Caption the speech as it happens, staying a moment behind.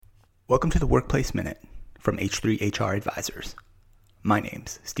Welcome to the Workplace Minute from H3 HR Advisors. My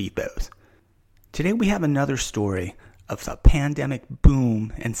name's Steve Bose. Today we have another story of a pandemic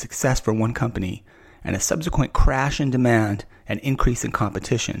boom and success for one company and a subsequent crash in demand and increase in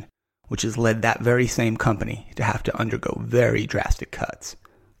competition, which has led that very same company to have to undergo very drastic cuts.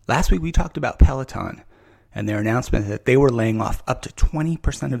 Last week we talked about Peloton and their announcement that they were laying off up to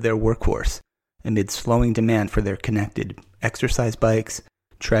 20% of their workforce amid slowing demand for their connected exercise bikes,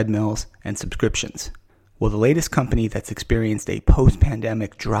 treadmills, and subscriptions. Well, the latest company that's experienced a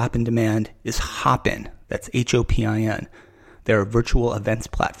post-pandemic drop in demand is Hopin. That's Hopin. They're a virtual events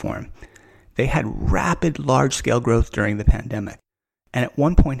platform. They had rapid, large-scale growth during the pandemic, and at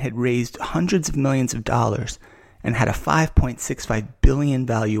one point had raised hundreds of millions of dollars and had a $5.65 billion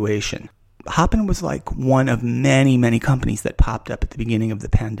valuation. Hopin was like one of many, many companies that popped up at the beginning of the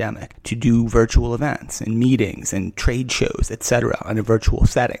pandemic to do virtual events and meetings and trade shows, etc. in a virtual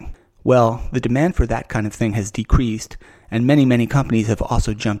setting. Well, the demand for that kind of thing has decreased, and many, many companies have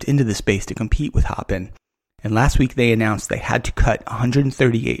also jumped into the space to compete with Hopin. And last week they announced they had to cut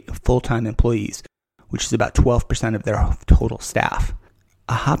 138 full-time employees, which is about 12% of their total staff.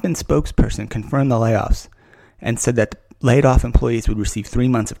 A Hopin spokesperson confirmed the layoffs and said that laid-off employees would receive 3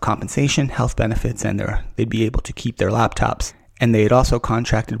 months of compensation, health benefits, and they'd be able to keep their laptops. And they had also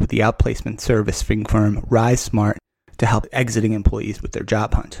contracted with the outplacement servicing firm RiseSmart to help exiting employees with their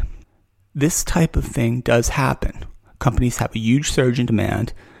job hunt. This type of thing does happen. Companies have a huge surge in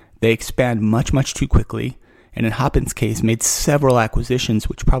demand. They expand much, much too quickly, and in Hopin's case, made several acquisitions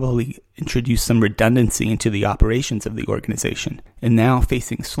which probably introduced some redundancy into the operations of the organization. And now,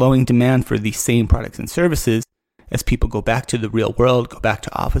 facing slowing demand for these same products and services, as people go back to the real world, go back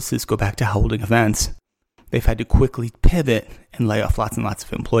to offices, go back to holding events, they've had to quickly pivot and lay off lots and lots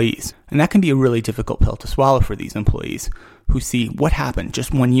of employees. And that can be a really difficult pill to swallow for these employees who see what happened.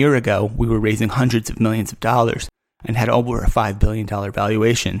 Just 1 year ago, we were raising hundreds of millions of dollars and had over a $5 billion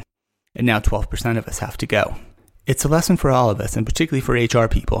valuation. And now 12% of us have to go. It's a lesson for all of us, and particularly for HR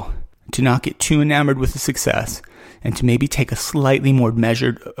people, to not get too enamored with the success and to maybe take a slightly more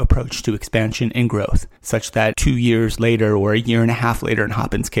measured approach to expansion and growth, such that 2 years later or a year and a half later in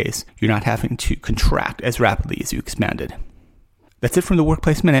Hopin's case, you're not having to contract as rapidly as you expanded. That's it from the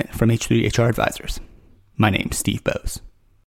Workplace Minute from H3 HR Advisors. My name's Steve Bose.